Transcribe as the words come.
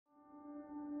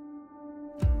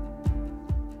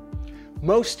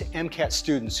Most MCAT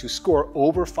students who score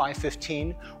over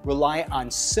 515 rely on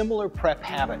similar prep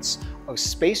habits of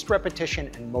spaced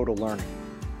repetition and modal learning.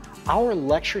 Our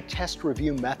lecture test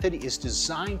review method is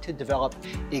designed to develop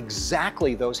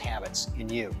exactly those habits in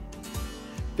you.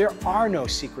 There are no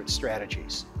secret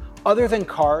strategies. Other than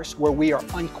CARS, where we are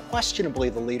unquestionably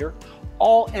the leader,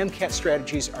 all MCAT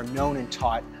strategies are known and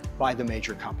taught by the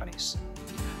major companies.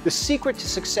 The secret to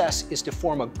success is to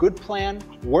form a good plan,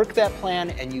 work that plan,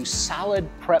 and use solid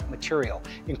prep material,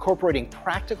 incorporating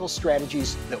practical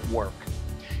strategies that work.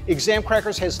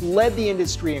 Examkracker has led the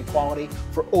industry in quality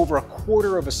for over a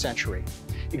quarter of a century.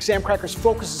 Examkracker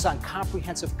focuses on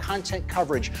comprehensive content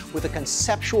coverage with a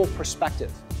conceptual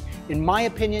perspective. In my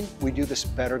opinion, we do this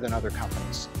better than other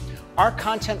companies. Our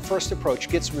content-first approach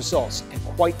gets results, and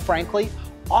quite frankly,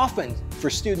 often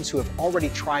for students who have already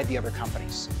tried the other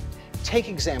companies. Take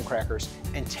Examkracker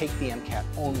and take the MCAT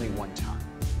only one time.